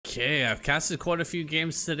Okay, I've casted quite a few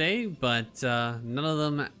games today, but none of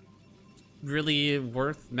them really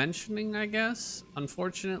worth mentioning, I guess,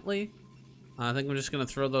 unfortunately. I think I'm just gonna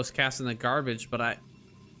throw those casts in the garbage, but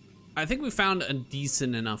I think we found a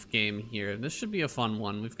decent enough game here. This should be a fun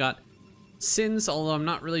one. We've got Sins, although I'm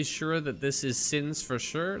not really sure that this is Sins for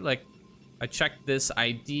sure. Like, I checked this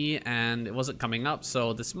ID and it wasn't coming up,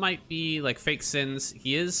 so this might be like fake Sins.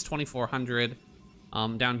 He is 2400.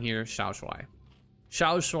 Down here, Shuai.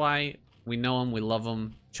 Shuai, we know him, we love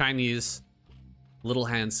him. Chinese, little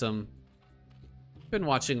handsome. Been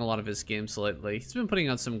watching a lot of his games lately. He's been putting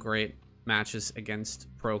out some great matches against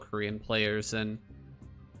pro Korean players, and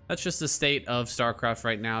that's just the state of Starcraft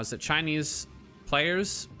right now, is that Chinese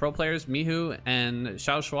players, pro players, Mihu and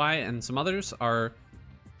Shuai and some others are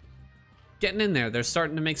getting in there. They're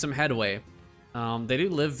starting to make some headway. They do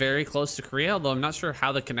live very close to Korea, although I'm not sure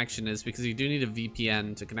how the connection is, because you do need a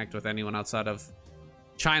VPN to connect with anyone outside of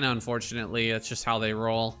China, unfortunately. That's just how they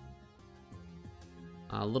roll.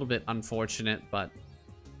 A little bit unfortunate, but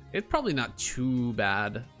it's probably not too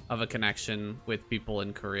bad of a connection with people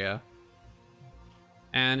in Korea.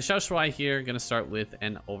 And Shuai here, gonna start with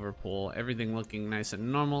an overpull. Everything looking nice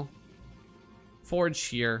and normal. Forge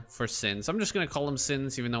here for Sins. I'm just gonna call them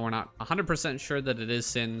Sins, even though we're not 100% sure that it is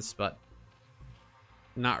Sins, but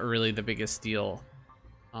not really the biggest deal.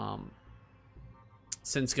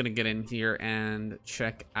 Sin's gonna get in here and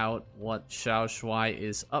check out what Shuai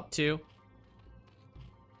is up to.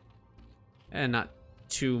 And not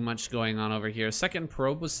too much going on over here. Second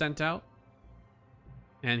probe was sent out.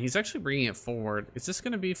 And he's actually bringing it forward. Is this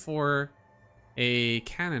gonna be for a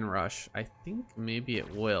cannon rush? I think maybe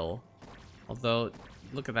it will. Although,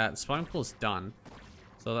 look at that. Spawning pool is done.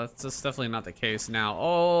 So that's definitely not the case now.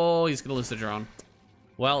 Oh, he's gonna lose the drone.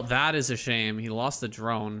 Well, that is a shame. He lost the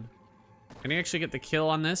drone. Can he actually get the kill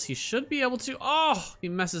on this? He should be able to. Oh, he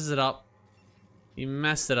messes it up. He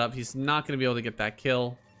messed it up. He's not going to be able to get that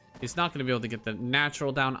kill. He's not going to be able to get the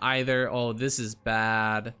natural down either. Oh, this is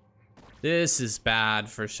bad. This is bad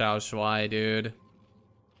for Shuai, dude.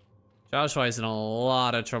 Shuai is in a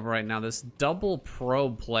lot of trouble right now. This double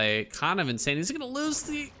probe play, kind of insane. He's going to lose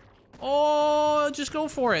the... Oh, just go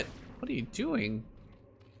for it. What are you doing?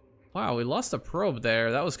 Wow, we lost a probe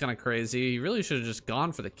there. That was kind of crazy. He really should have just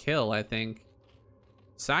gone for the kill, I think.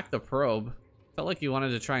 Sack the probe. Felt like he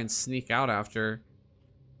wanted to try and sneak out after.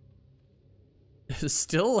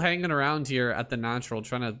 Still hanging around here at the natural,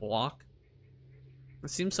 trying to block. It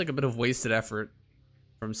seems like a bit of wasted effort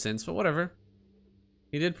from Sins, but whatever.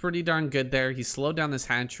 He did pretty darn good there. He slowed down this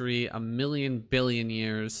hatchery a million billion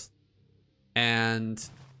years. And...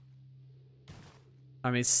 I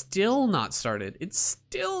mean, still not started. It's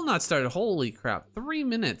still not started. Holy crap. 3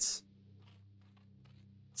 minutes.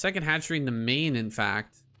 Second hatchery in the main, in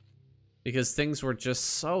fact. Because things were just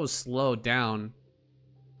so slowed down.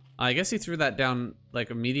 I guess he threw that down, like,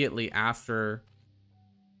 immediately after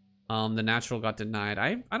the natural got denied.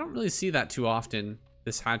 I don't really see that too often,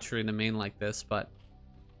 this hatchery in the main like this, but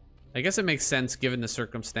I guess it makes sense given the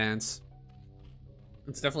circumstance.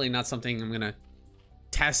 It's definitely not something I'm going to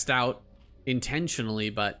test out intentionally,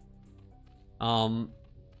 but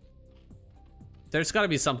there's got to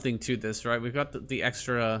be something to this, right? We've got the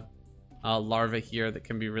extra larva here that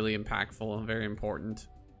can be really impactful and very important.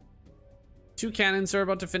 2 cannons are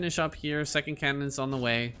about to finish up here. Second cannon's on the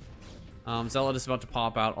way. Zealot is about to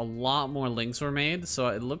pop out. A lot more links were made, so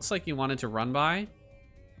it looks like he wanted to run by,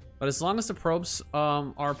 but as long as the probes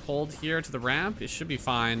are pulled here to the ramp, it should be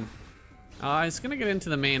fine. It's gonna get into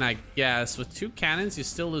the main, I guess. With 2 cannons, you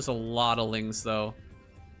still lose a lot of lings, though.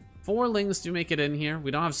 4 lings do make it in here. We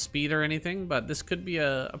don't have speed or anything, but this could be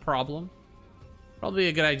a problem. Probably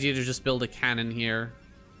a good idea to just build a cannon here,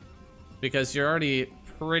 because you're already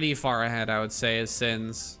pretty far ahead, I would say, as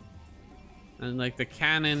Sins. And, like, the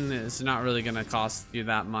cannon is not really gonna cost you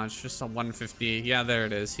that much. Just a 150. Yeah, there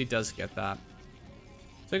it is. He does get that.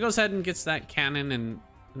 So he goes ahead and gets that cannon, and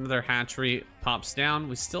another hatchery pops down.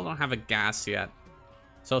 We still don't have a gas yet.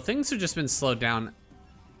 So things have just been slowed down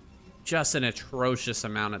just an atrocious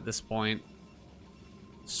amount at this point.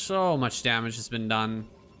 So much damage has been done.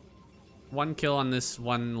 1 kill on this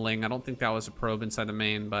 1 ling. I don't think that was a probe inside the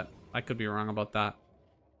main, but I could be wrong about that.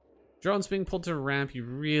 Drone's being pulled to a ramp. He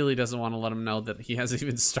really doesn't want to let him know that he hasn't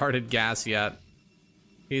even started gas yet.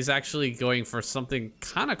 He's actually going for something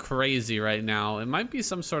kind of crazy right now. It might be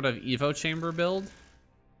some sort of Evo chamber build,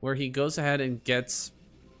 where he goes ahead and gets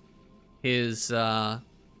his Evo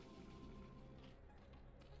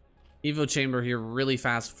chamber here really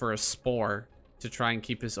fast for a spore to try and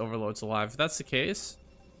keep his overlords alive. If that's the case,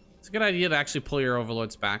 it's a good idea to actually pull your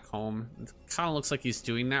overlords back home. It kind of looks like he's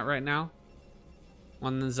doing that right now.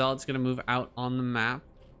 One of the Zealots gonna move out on the map.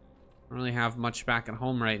 Don't really have much back at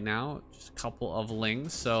home right now. Just a couple of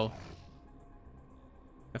Lings, so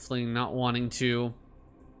definitely not wanting to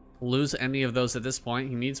lose any of those at this point.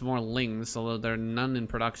 He needs more Lings, although there are none in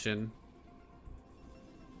production.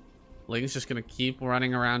 Ling's just gonna keep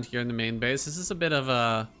running around here in the main base. This is a bit of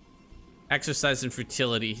a exercise in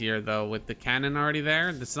futility here, though, with the cannon already there.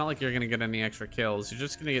 It's not like you're gonna get any extra kills. You're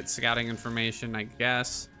just gonna get scouting information, I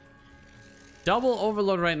guess. Double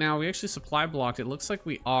overload right now. We actually supply blocked. It looks like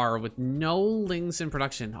we are, with no Lings in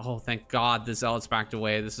production. Oh, thank God the Zealots backed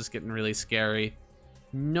away. This is getting really scary.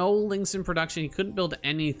 No Lings in production. He couldn't build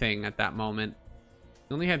anything at that moment.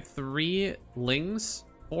 He only had 3 Lings,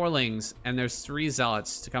 4 Lings, and there's 3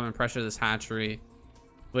 Zealots to come and pressure this hatchery.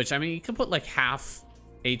 Which, I mean, you could put like half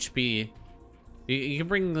HP. You can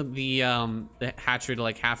bring the hatchery to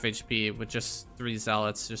like half HP with just 3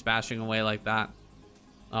 Zealots just bashing away like that.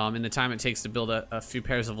 In the time it takes to build a few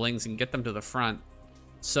pairs of Lings and get them to the front.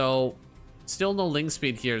 So, still no Ling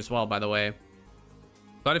speed here as well, by the way.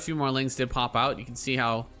 But a few more Lings did pop out. You can see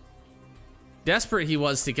how desperate he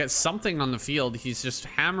was to get something on the field. He's just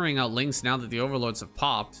hammering out Lings now that the Overlords have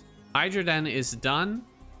popped. Hydra Den is done.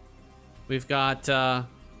 We've got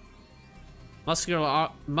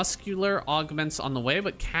muscular augments on the way,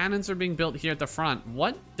 but cannons are being built here at the front.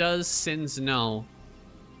 What does Sins know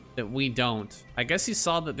that we don't? I guess he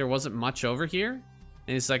saw that there wasn't much over here,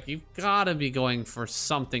 and he's like, you've got to be going for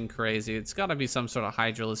something crazy. It's got to be some sort of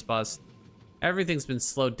Hydralisk bust. Everything's been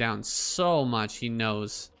slowed down so much. He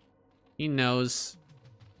knows. He knows.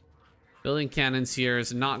 Building cannons here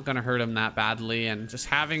is not going to hurt him that badly, and just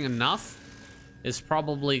having enough is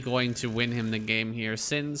probably going to win him the game here.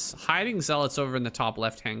 Sins hiding Zealots over in the top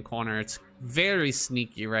left-hand corner. It's very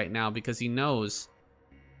sneaky right now because he knows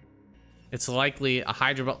it's likely a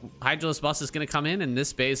Hydralisk bus is going to come in, and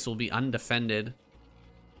this base will be undefended.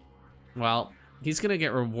 Well, he's going to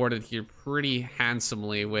get rewarded here pretty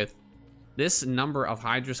handsomely with this number of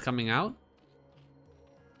Hydras coming out.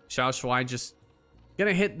 Shuai just going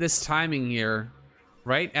to hit this timing here,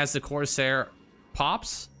 right as the Corsair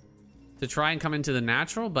pops to try and come into the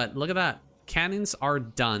natural. But look at that. Cannons are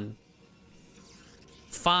done.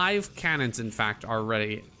 5 cannons, in fact, are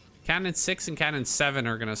ready. Cannon 6 and Cannon 7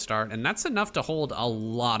 are going to start, and that's enough to hold a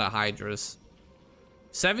lot of Hydras.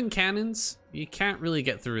 7 cannons, you can't really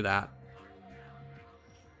get through that.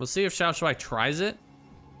 We'll see if Shuai tries it.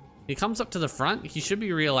 He comes up to the front. He should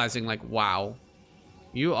be realizing, like, wow,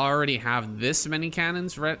 you already have this many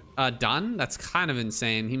cannons done? That's kind of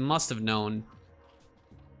insane. He must have known.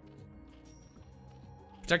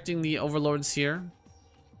 Protecting the Overlords here.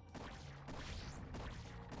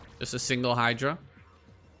 Just a single Hydra.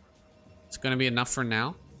 It's going to be enough for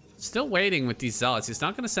now. Still waiting with these Zealots. He's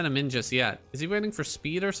not going to send them in just yet. Is he waiting for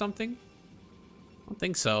speed or something? I don't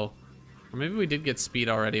think so. Or maybe we did get speed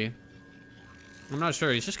already. I'm not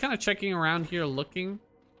sure. He's just kind of checking around here, looking,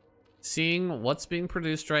 seeing what's being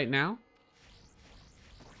produced right now.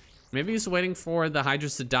 Maybe he's waiting for the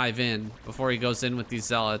Hydras to dive in before he goes in with these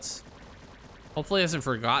Zealots. Hopefully he hasn't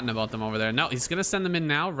forgotten about them over there. No, he's going to send them in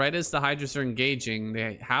now, right as the Hydras are engaging.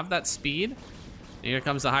 They have that speed. Here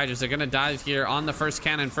comes the Hydras. They're going to dive here on the first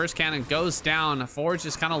cannon. First cannon goes down. Forge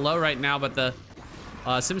is kind of low right now, but the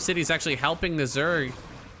SimCity is actually helping the Zerg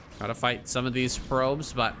try to fight some of these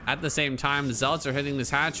probes. But at the same time, the Zealots are hitting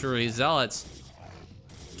this hatchery. Zealots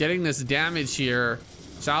getting this damage here.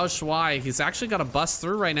 Shuai, he's actually got to bust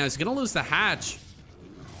through right now. He's going to lose the hatch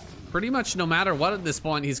pretty much no matter what at this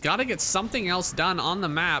point. He's got to get something else done on the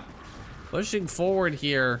map. Pushing forward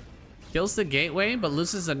here. Kills the gateway, but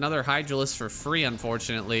loses another Hydralisk for free,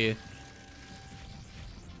 unfortunately.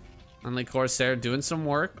 Only Corsair doing some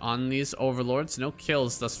work on these Overlords. No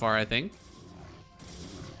kills thus far, I think.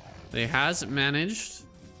 They has managed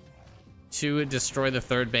to destroy the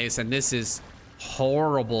third base, and this is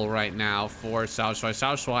horrible right now for Xiao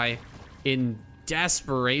Shuai in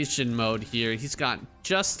desperation mode here. He's got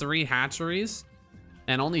just 3 hatcheries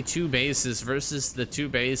and only 2 bases versus the 2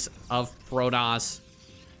 base of Protoss.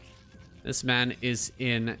 This man is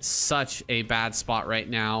in such a bad spot right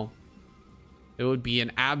now. It would be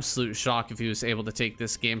an absolute shock if he was able to take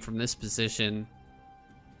this game from this position.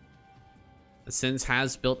 Sins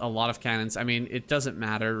has built a lot of cannons. I mean, it doesn't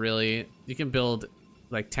matter, really. You can build,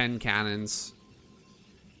 like, 10 cannons.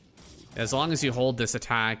 As long as you hold this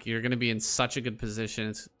attack, you're going to be in such a good position.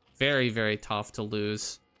 It's very, very tough to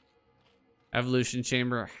lose. Evolution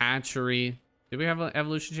Chamber, Hatchery. Did we have an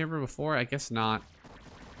Evolution Chamber before? I guess not.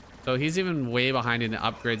 So he's even way behind in the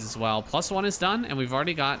upgrades as well. +1 is done, and we've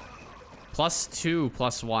already got +2,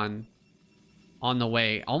 +1. on the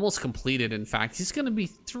way. Almost completed, in fact. He's going to be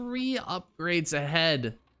 3 upgrades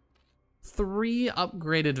ahead. 3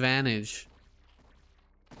 upgrade advantage.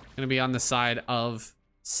 Going to be on the side of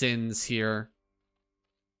Sins here.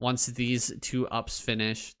 Once these 2 ups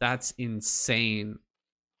finish. That's insane.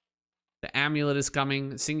 The amulet is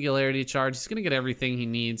coming. Singularity charge. He's going to get everything he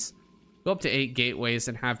needs. Go up to 8 gateways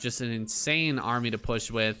and have just an insane army to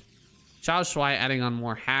push with. Shuai adding on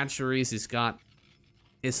more hatcheries. He's got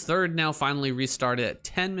his 3rd now finally restarted at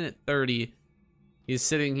 10:30. He's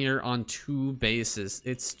sitting here on 2 bases.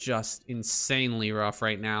 It's just insanely rough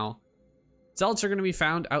right now. Zealots are going to be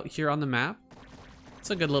found out here on the map.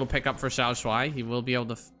 It's a good little pickup for Shuai. He will be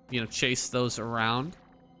able to, you know, chase those around.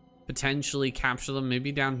 Potentially capture them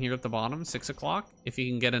maybe down here at the bottom, 6 o'clock. If he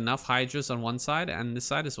can get enough Hydras on one side and this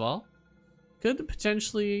side as well. Could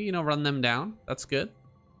potentially, you know, run them down. That's good.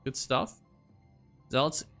 Good stuff.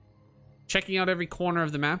 Zealots checking out every corner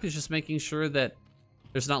of the map. Is just making sure that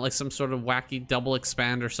there's not like some sort of wacky double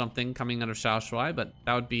expand or something coming out of Shuai, but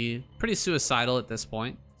that would be pretty suicidal at this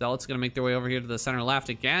point. Zealots gonna make their way over here to the center left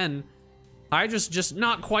again. Hydra's just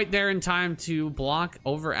not quite there in time to block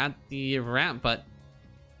over at the ramp, but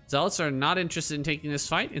Zealots are not interested in taking this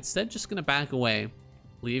fight. Instead, just gonna back away,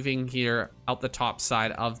 leaving here out the top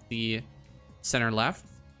side of the center left.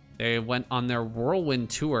 They went on their whirlwind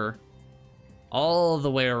tour all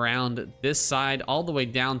the way around this side, all the way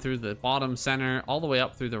down through the bottom center, all the way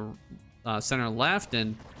up through the center left,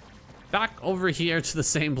 and back over here to the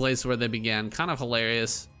same place where they began. Kind of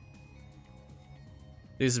hilarious.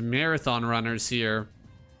 These marathon runners here,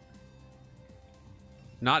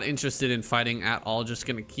 not interested in fighting at all, just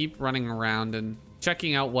gonna keep running around and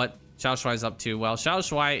checking out what Shuai's up to. Well,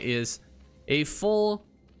 Shuai is a full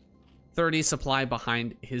 30 supply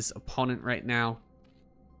behind his opponent right now.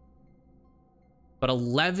 But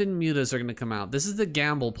 11 mutas are going to come out. This is the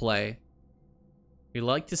gamble play. We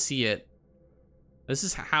like to see it. This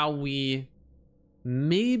is how we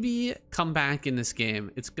maybe come back in this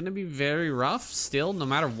game. It's going to be very rough still, no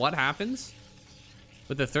matter what happens.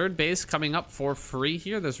 With the 3rd base coming up for free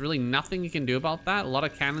here, there's really nothing you can do about that. A lot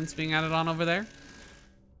of cannons being added on over there.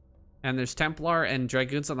 And there's Templar and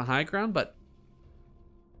Dragoons on the high ground, but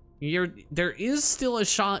there is still a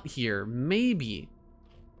shot here, maybe.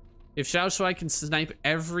 If Shuai can snipe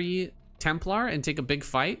every Templar and take a big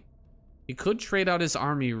fight, he could trade out his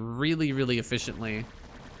army really, really efficiently.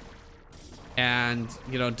 And,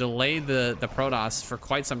 you know, delay the Protoss for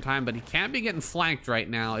quite some time, but he can't be getting flanked right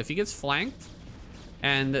now. If he gets flanked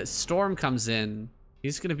and Storm comes in,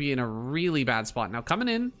 he's going to be in a really bad spot. Now, coming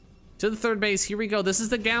in to the 3rd base, here we go. This is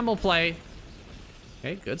the gamble play.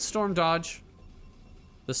 Okay, good Storm dodge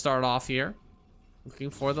to start off here. Looking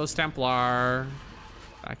for those Templar.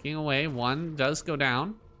 Backing away. 1 does go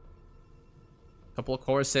down. A couple of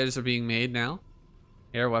Corsairs are being made now.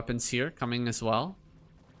 Air weapons here coming as well.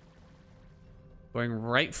 Going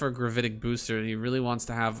right for a Gravitic booster. He really wants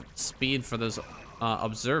to have speed for those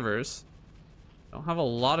observers. Don't have a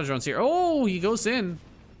lot of drones here. Oh, he goes in.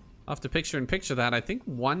 I'll have to picture that. I think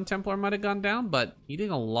 1 Templar might have gone down, but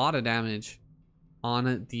eating a lot of damage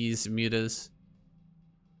on these mutas.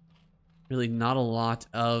 Really not a lot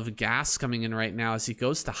of gas coming in right now as he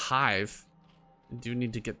goes to Hive. I do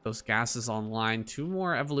need to get those gases online. 2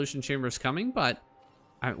 more evolution chambers coming, but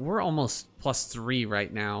we're almost +3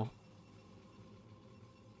 right now.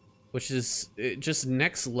 Which is just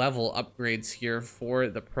next level upgrades here for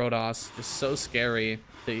the Protoss. Just so scary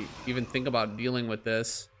to even think about dealing with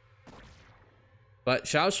this. But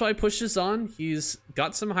Shuai pushes on. He's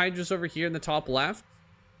got some Hydras over here in the top left.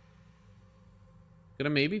 Gonna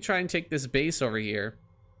maybe try and take this base over here.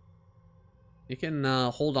 You can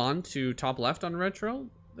hold on to top left on retro.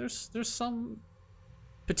 There's some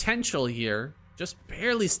potential here. Just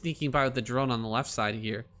barely sneaking by with the drone on the left side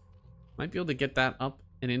here. Might be able to get that up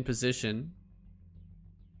and in position.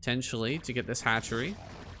 Potentially to get this hatchery.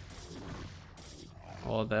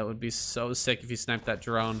 Oh, that would be so sick if he sniped that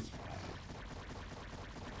drone.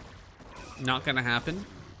 Not gonna happen.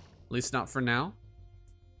 At least not for now.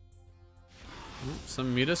 Ooh,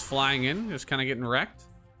 some mutas flying in, just kind of getting wrecked.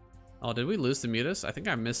 Oh, did we lose the mutas? I think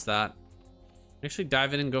I missed that. Actually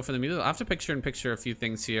dive in and go for the mutas. I'll have to picture a few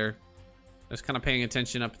things here. Just kind of paying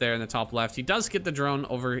attention up there in the top left. He does get the drone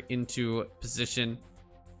over into position.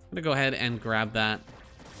 I'm gonna go ahead and grab that.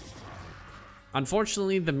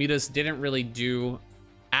 Unfortunately, the mutas didn't really do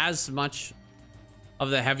as much of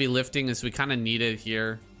the heavy lifting as we kind of needed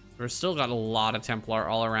here. We've still got a lot of Templar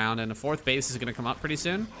all around, and a 4th base is gonna come up pretty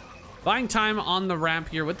soon. Buying time on the ramp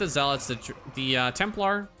here with the Zealots. The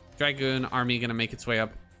Templar Dragoon army gonna make its way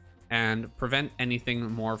up and prevent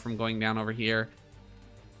anything more from going down over here.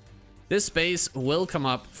 This base will come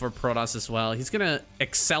up for Protoss as well. He's going to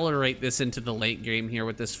accelerate this into the late game here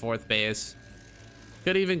with this 4th base.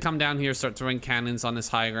 Could even come down here, start throwing cannons on this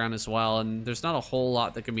high ground as well. And there's not a whole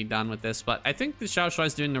lot that can be done with this. But I think the Xiao Shuai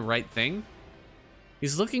is doing the right thing.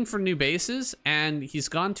 He's looking for new bases, and he's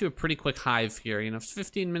gone to a pretty quick hive here. You know,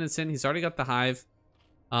 15 minutes in, he's already got the hive.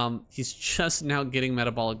 He's just now getting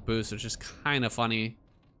metabolic boost, which is kind of funny.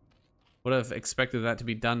 Would have expected that to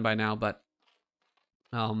be done by now, but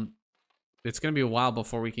it's going to be a while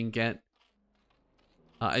before we can get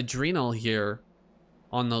adrenal here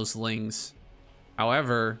on those lings.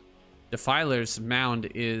 However, Defiler's mound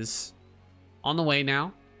is on the way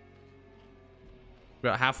now.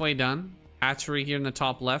 About halfway done. Hatchery here in the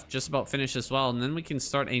top left, just about finished as well. And then we can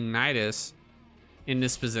start a Nidus in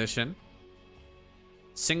this position.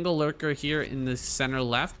 Single lurker here in the center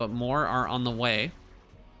left, but more are on the way.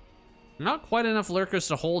 Not quite enough lurkers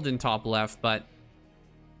to hold in top left, but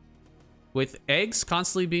with eggs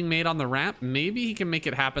constantly being made on the ramp, maybe he can make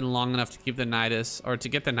it happen long enough to keep the Nidus, or to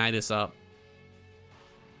get the Nidus up.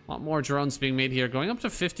 A lot more drones being made here, going up to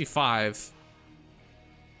 55.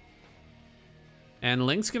 And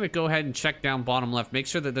Link's going to go ahead and check down bottom left. Make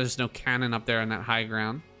sure that there's no cannon up there on that high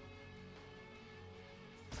ground.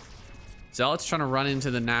 Zealot's trying to run into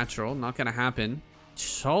the natural. Not going to happen.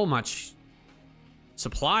 So much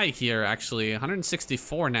supply here, actually.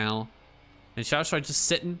 164 now. And Xiao Shuai just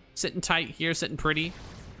sitting tight here, sitting pretty.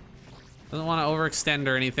 Doesn't want to overextend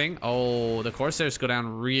or anything. Oh, the Corsairs go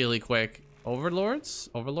down really quick. Overlords?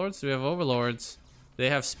 Overlords? Do we have overlords? They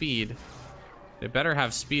have speed. They better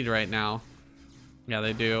have speed right now. Yeah,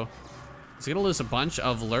 they do. He's gonna lose a bunch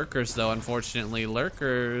of lurkers, though, unfortunately.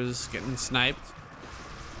 Lurkers getting sniped.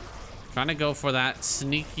 Trying to go for that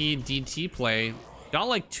sneaky DT play. Got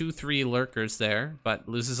like 2-3 lurkers there, but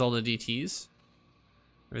loses all the DTs.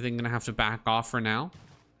 Everything gonna have to back off for now.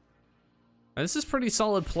 This is pretty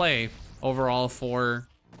solid play overall for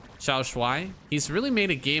Xiao Shuai. He's really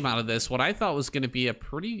made a game out of this. What I thought was gonna be a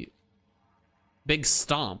pretty big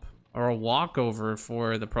stomp or a walkover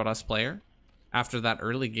for the Protoss player after that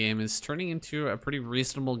early game is turning into a pretty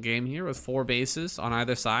reasonable game here with 4 bases on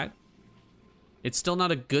either side. It's still not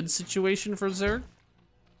a good situation for Zerg,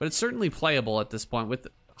 but it's certainly playable at this point with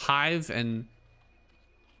Hive and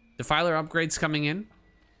Defiler upgrades coming in.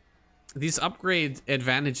 These upgrade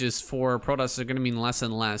advantages for Protoss are going to mean less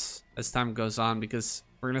and less as time goes on because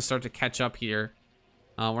we're going to start to catch up here.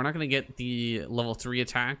 We're not going to get the level 3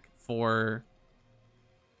 attack for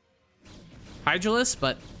Hydralisk,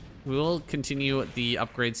 but we will continue the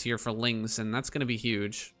upgrades here for Lings, and that's going to be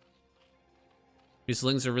huge. These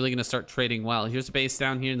Lings are really going to start trading well. Here's a base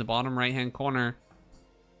down here in the bottom right-hand corner.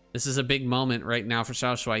 This is a big moment right now for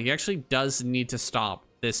Xiao Shuai. He actually does need to stop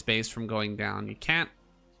this base from going down. You can't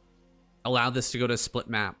allow this to go to split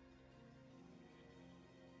map.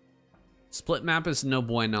 Split map is no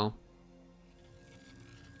bueno.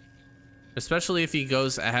 Especially if he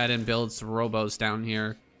goes ahead and builds robos down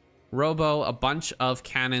here. Robo, a bunch of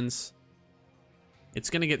cannons.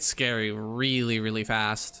 It's gonna get scary really, really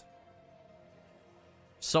fast.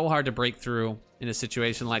 So hard to break through in a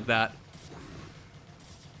situation like that.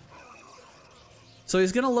 So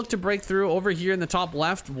he's gonna look to break through over here in the top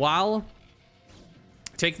left while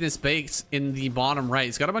taking this base in the bottom right.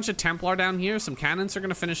 He's got a bunch of Templar down here. Some cannons are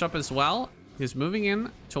gonna finish up as well. He's moving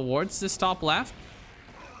in towards this top left.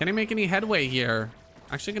 Can he make any headway here?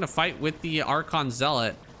 Actually gonna fight with the Archon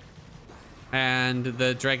Zealot. And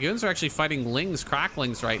the Dragoons are actually fighting Lings,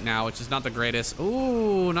 Cracklings right now, which is not the greatest.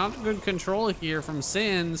 Ooh, not good control here from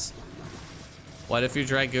Sins. Quite a few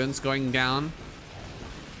Dragoons going down.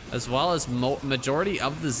 As well as majority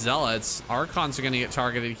of the Zealots. Archons are going to get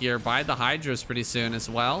targeted here by the Hydras pretty soon as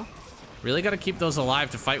well. Really got to keep those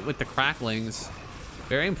alive to fight with the Cracklings.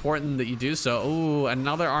 Very important that you do so. Ooh,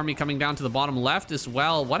 another army coming down to the bottom left as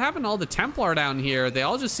well. What happened to all the Templar down here? They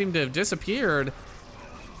all just seem to have disappeared.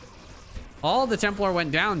 All the Templar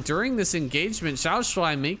went down during this engagement. Xiao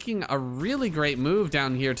Shuai making a really great move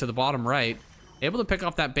down here to the bottom right. Able to pick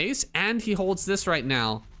off that base, and he holds this right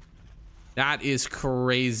now. That is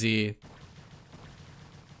crazy.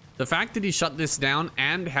 The fact that he shut this down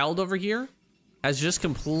and held over here has just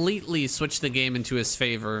completely switched the game into his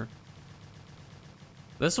favor.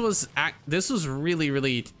 This was really,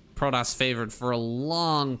 really Protoss favored for a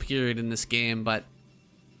long period in this game, but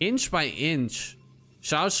inch by inch,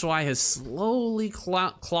 Xiao Shuai has slowly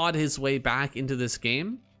clawed his way back into this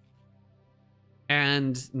game.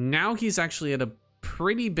 And now he's actually at a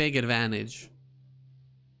pretty big advantage.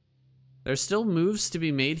 There's still moves to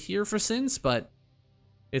be made here for Sins, but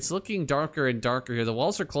it's looking darker and darker here. The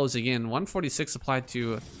walls are closing in. 146 applied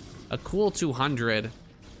to a cool 200.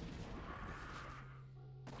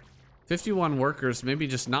 51 workers, maybe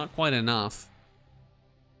just not quite enough.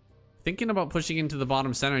 Thinking about pushing into the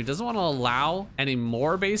bottom center. He doesn't want to allow any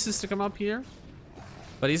more bases to come up here.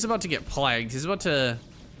 But he's about to get plagued. He's about to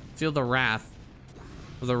feel the wrath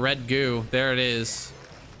of the red goo. There it is.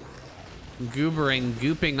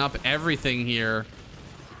 Gooping up everything here.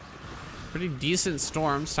 Pretty decent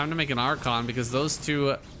storms. Time to make an Archon because those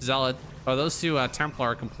two Templar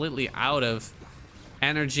are completely out of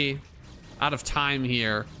energy, out of time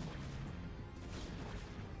here.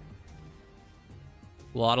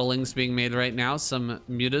 A lot of links being made right now. Some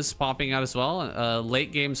mutas popping out as well.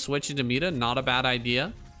 Late game switch into muta, not a bad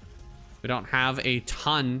idea. We don't have a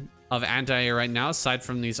ton of anti-air right now, aside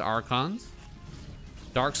from these Archons.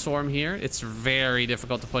 Dark Storm here. It's very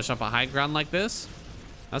difficult to push up a high ground like this.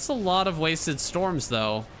 That's a lot of wasted storms,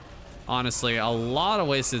 though. Honestly, a lot of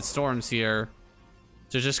wasted storms here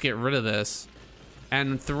to just get rid of this.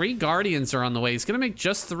 And 3 Guardians are on the way. He's going to make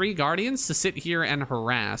just 3 Guardians to sit here and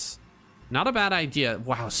harass. Not a bad idea.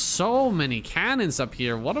 Wow, so many cannons up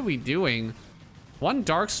here. What are we doing? 1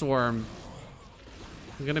 Dark Swarm.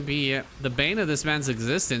 Gonna be the bane of this man's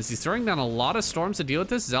existence. He's throwing down a lot of storms to deal with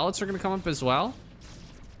this. Zealots are gonna come up as well.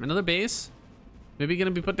 Another base. Maybe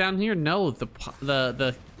gonna be put down here. No,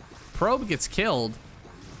 the probe gets killed.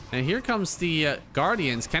 And here comes the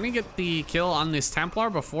Guardians. Can he get the kill on this Templar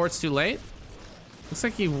before it's too late? Looks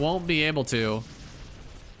like he won't be able to.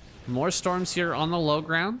 More storms here on the low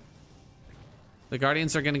ground. The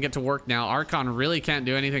Guardians are going to get to work now. Archon really can't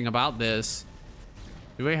do anything about this.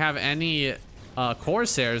 Do we have any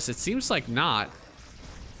Corsairs? It seems like not.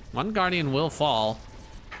 1 Guardian will fall.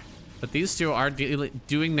 But these 2 are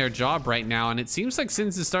doing their job right now. And it seems like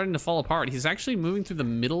Sins is starting to fall apart. He's actually moving through the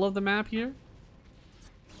middle of the map here.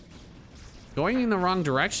 Going in the wrong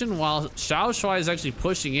direction while Shuai is actually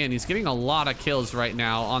pushing in. He's getting a lot of kills right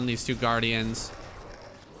now on these 2 Guardians.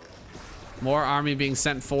 More army being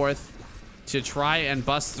sent forth to try and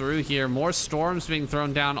bust through here. More storms being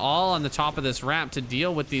thrown down all on the top of this ramp to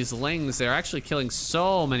deal with these lings. They're actually killing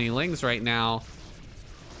so many lings right now.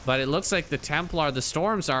 But it looks like the Templar, the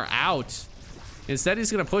storms are out. Instead,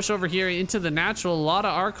 he's going to push over here into the natural. A lot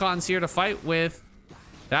of Archons here to fight with.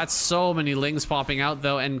 That's so many lings popping out,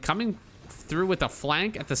 though. And coming through with a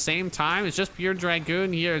flank at the same time. It's just pure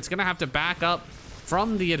Dragoon here. It's going to have to back up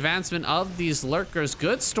from the advancement of these lurkers.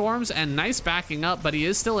 Good storms and nice backing up, but he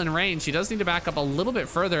is still in range. He does need to back up a little bit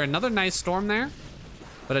further. Another nice storm there,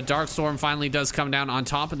 but a dark storm finally does come down on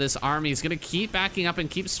top of this army. He's gonna keep backing up and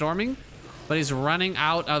keep storming, but he's running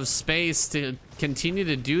out of space to continue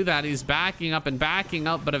to do that. He's backing up,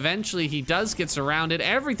 but eventually he does get surrounded.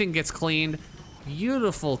 Everything gets cleaned.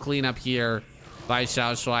 Beautiful cleanup here by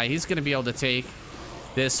Shuai. He's gonna be able to take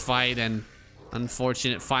this fight, and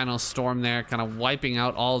unfortunate final storm there, kind of wiping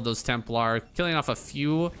out all of those Templar, killing off a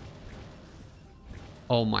few.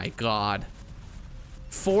 Oh my god.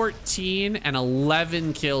 14 and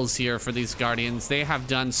 11 kills here for these Guardians. They have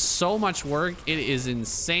done so much work. It is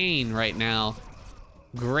insane right now.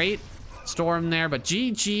 Great storm there, but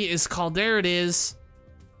GG is called. There it is.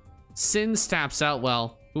 Sins taps out.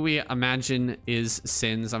 Well, who we imagine is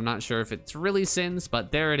Sins. I'm not sure if it's really Sins, but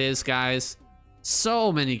there it is, guys.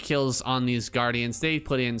 So many kills on these Guardians. They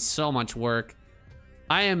put in so much work.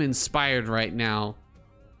 I am inspired right now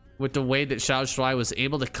with the way that Shuai was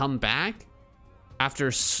able to come back after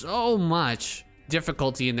so much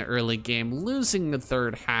difficulty in the early game, losing the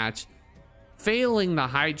 3rd hatch, failing the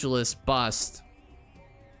Hydralisk bust,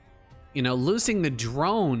 you know, losing the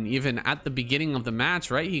drone even at the beginning of the match,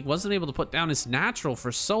 right? He wasn't able to put down his natural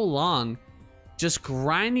for so long, just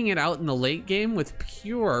grinding it out in the late game with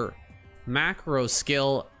pure macro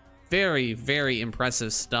skill. Very, very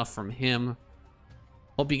impressive stuff from him.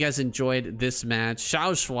 Hope you guys enjoyed this match.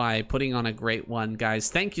 Shuai putting on a great one,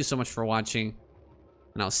 guys. Thank you so much for watching,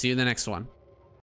 and I'll see you in the next one.